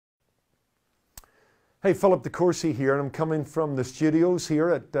Hey, Philip DeCourcy here, and I'm coming from the studios here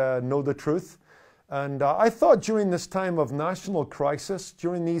at Know the Truth. And I thought during this time of national crisis,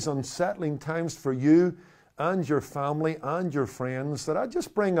 during these unsettling times for you and your family and your friends, that I'd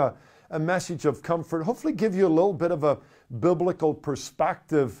just bring a message of comfort, hopefully give you a little bit of a biblical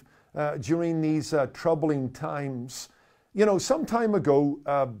perspective during these troubling times. You know, some time ago,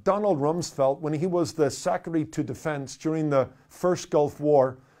 Donald Rumsfeld, when he was the Secretary to Defense during the First Gulf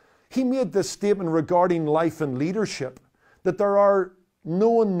War, he made this statement regarding life and leadership, that there are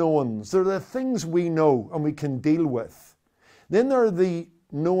known knowns. There are the things we know and we can deal with. Then there are the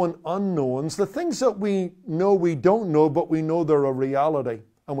known unknowns, the things that we know we don't know, but we know they're a reality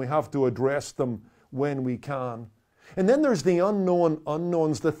and we have to address them when we can. And then there's the unknown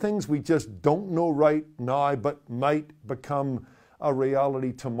unknowns, the things we just don't know right now, but might become a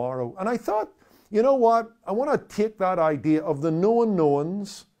reality tomorrow. And I thought, you know what? I want to take that idea of the known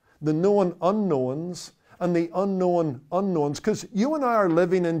knowns, the known unknowns, and the unknown unknowns, because you and I are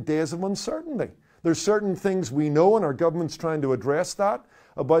living in days of uncertainty. There's certain things we know, and our government's trying to address that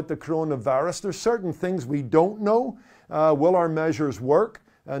about the coronavirus. There's certain things we don't know. Will our measures work?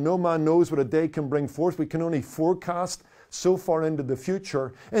 No man knows what a day can bring forth. We can only forecast so far into the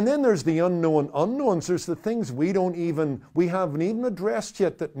future. And then there's the unknown unknowns. There's the things we haven't even addressed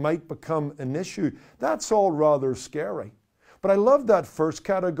yet that might become an issue. That's all rather scary. But I love that first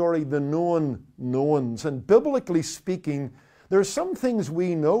category, the known knowns. And biblically speaking, there are some things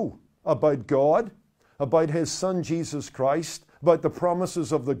we know about God, about His Son Jesus Christ, about the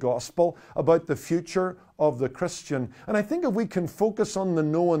promises of the gospel, about the future of the Christian. And I think if we can focus on the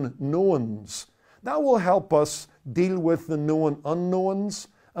known knowns, that will help us deal with the known unknowns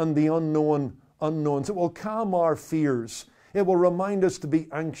and the unknown unknowns. It will calm our fears. It will remind us to be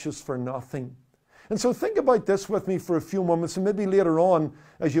anxious for nothing. And so think about this with me for a few moments, and maybe later on,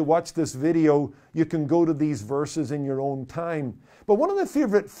 as you watch this video, you can go to these verses in your own time. But one of the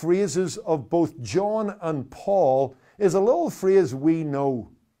favorite phrases of both John and Paul is a little phrase, we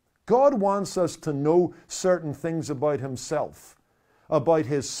know. God wants us to know certain things about Himself, about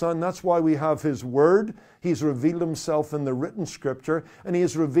His Son. That's why we have His Word. He's revealed Himself in the written Scripture, and He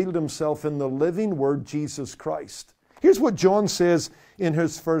has revealed Himself in the living Word, Jesus Christ. Here's what John says in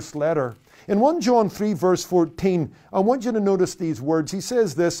his first letter. In 1 John 3 verse 14, I want you to notice these words. He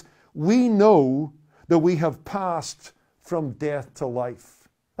says this, we know that we have passed from death to life.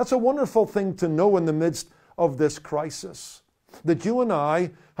 That's a wonderful thing to know in the midst of this crisis. That you and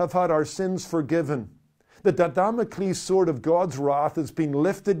I have had our sins forgiven. That the Damocles sword of God's wrath has been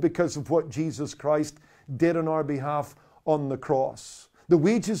lifted because of what Jesus Christ did on our behalf on the cross. The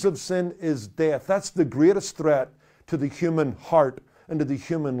wages of sin is death. That's the greatest threat to the human heart and to the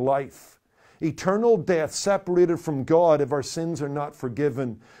human life. Eternal death, separated from God if our sins are not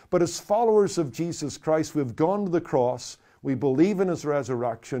forgiven. But as followers of Jesus Christ, we've gone to the cross, we believe in His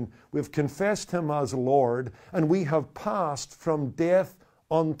resurrection, we've confessed Him as Lord, and we have passed from death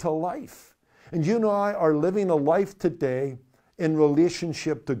unto life. And you and I are living a life today in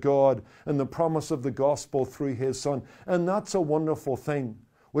relationship to God and the promise of the gospel through His Son. And that's a wonderful thing.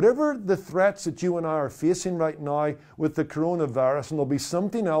 Whatever the threats that you and I are facing right now with the coronavirus, and there'll be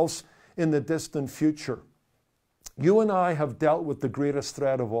something else in the distant future, you and I have dealt with the greatest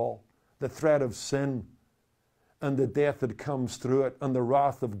threat of all, the threat of sin and the death that comes through it and the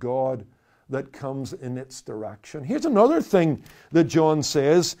wrath of God that comes in its direction. Here's another thing that John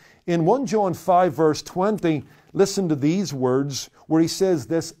says in 1 John 5 verse 20. Listen to these words where he says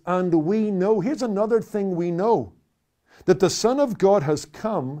this, and we know, here's another thing we know, that the Son of God has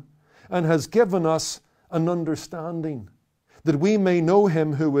come and has given us an understanding, that we may know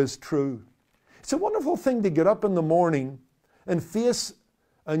Him who is true. It's a wonderful thing to get up in the morning and face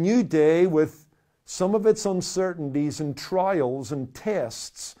a new day with some of its uncertainties and trials and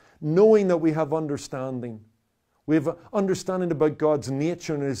tests, knowing that we have understanding. We have understanding about God's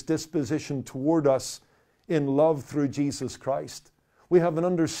nature and His disposition toward us in love through Jesus Christ. We have an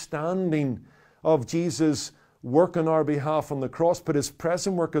understanding of Jesus' work on our behalf on the cross, but His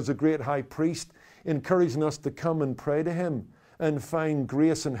present work as a great high priest, encouraging us to come and pray to Him and find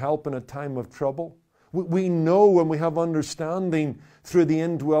grace and help in a time of trouble. We know and we have understanding through the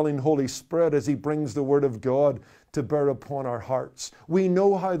indwelling Holy Spirit as He brings the Word of God to bear upon our hearts. We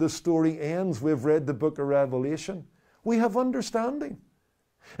know how the story ends. We've read the book of Revelation. We have understanding.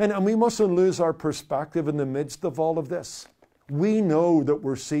 And we mustn't lose our perspective in the midst of all of this. We know that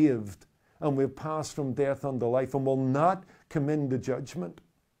we're saved and we've passed from death unto life and will not come into judgment.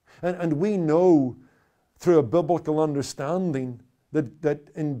 And we know through a biblical understanding that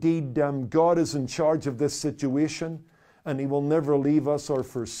indeed God is in charge of this situation and He will never leave us or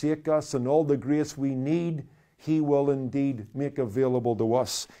forsake us, and all the grace we need, He will indeed make available to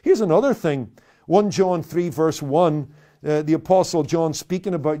us. Here's another thing. 1 John 3 verse 1, the Apostle John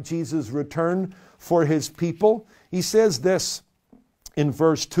speaking about Jesus' return for His people. He says this in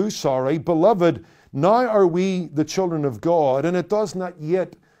verse 2, Beloved, now are we the children of God, and it does not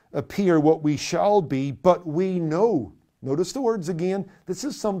yet appear what we shall be, but we know. Notice the words again. This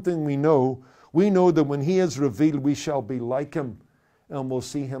is something we know. We know that when He is revealed, we shall be like Him, and we'll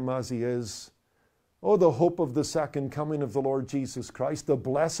see Him as He is. Oh, the hope of the second coming of the Lord Jesus Christ, the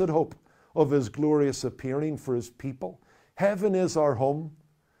blessed hope of His glorious appearing for His people. Heaven is our home.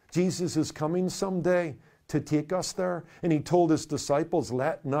 Jesus is coming someday to take us there. And He told His disciples,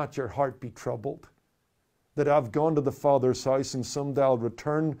 let not your heart be troubled. That I've gone to the Father's house, and someday I'll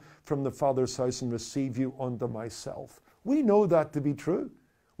return from the Father's house and receive you unto myself. We know that to be true.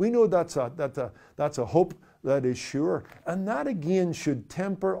 We know that's a hope that is sure. And that again should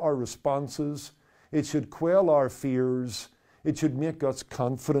temper our responses. It should quell our fears. It should make us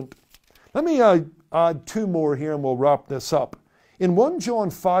confident. Let me add two more here and we'll wrap this up. In 1 John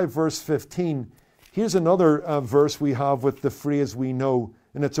 5 verse 15, here's another verse we have with the phrase we know,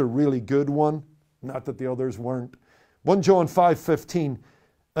 and it's a really good one. Not that the others weren't. 1 John 5:15,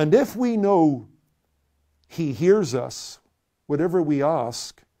 and if we know He hears us, whatever we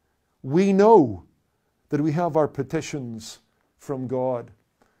ask, we know that we have our petitions from God.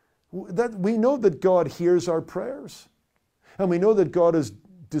 That we know that God hears our prayers. And we know that God is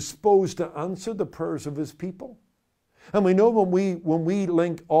disposed to answer the prayers of His people. And we know when we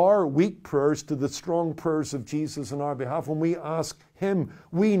link our weak prayers to the strong prayers of Jesus on our behalf, when we ask Him,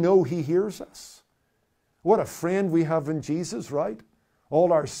 we know He hears us. What a friend we have in Jesus, right?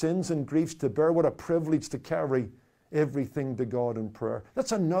 All our sins and griefs to bear. What a privilege to carry everything to God in prayer.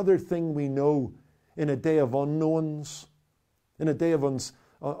 That's another thing we know in a day of unknowns, in a day of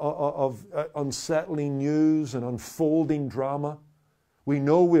unsettling news and unfolding drama. We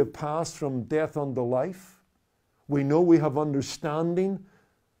know we have passed from death unto life. We know we have understanding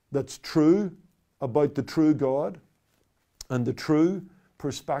that's true about the true God and the true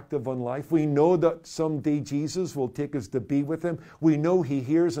perspective on life. We know that someday Jesus will take us to be with Him. We know He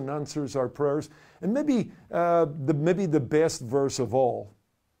hears and answers our prayers. And maybe the best verse of all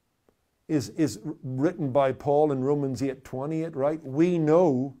is written by Paul in Romans 8:28, right? We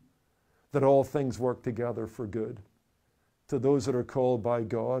know that all things work together for good to those that are called by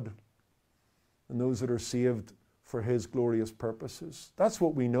God and those that are saved for His glorious purposes. That's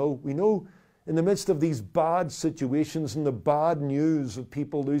what we know. We know in the midst of these bad situations and the bad news of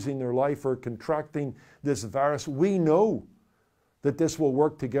people losing their life or contracting this virus, we know that this will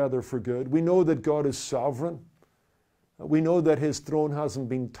work together for good. We know that God is sovereign. We know that His throne hasn't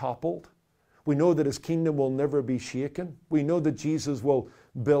been toppled. We know that His kingdom will never be shaken. We know that Jesus will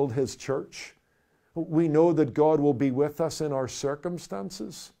build His church. We know that God will be with us in our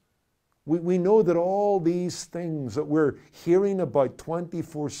circumstances. We know that all these things that we're hearing about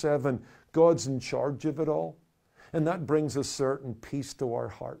 24/7, God's in charge of it all. And that brings a certain peace to our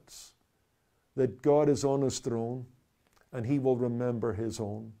hearts, that God is on His throne and He will remember His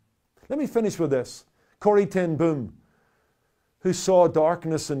own. Let me finish with this. Corrie ten Boom, who saw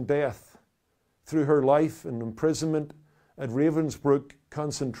darkness and death through her life and imprisonment at Ravensbrück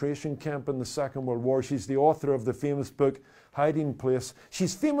concentration camp in the Second World War. She's the author of the famous book, Hiding Place.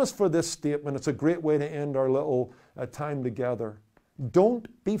 She's famous for this statement. It's a great way to end our little time together.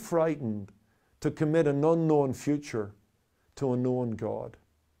 Don't be frightened to commit an unknown future to a known God.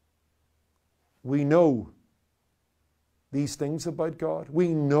 We know these things about God.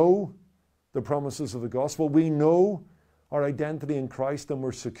 We know the promises of the gospel. We know our identity in Christ and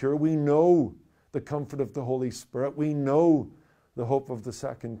we're secure. We know the comfort of the Holy Spirit. We know the hope of the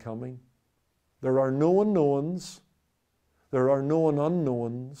second coming. There are no unknowns. There are known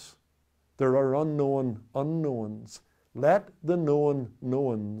unknowns. There are unknown unknowns. Let the known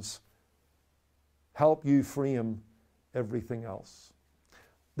knowns help you frame everything else.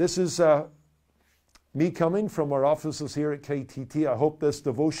 This is me coming from our offices here at KTT. I hope this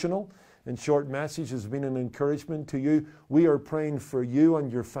devotional and short message has been an encouragement to you. We are praying for you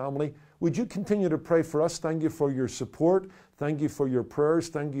and your family. Would you continue to pray for us? Thank you for your support. Thank you for your prayers.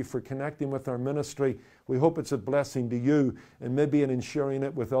 Thank you for connecting with our ministry. We hope it's a blessing to you, and maybe in sharing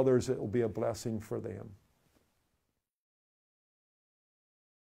it with others, it will be a blessing for them.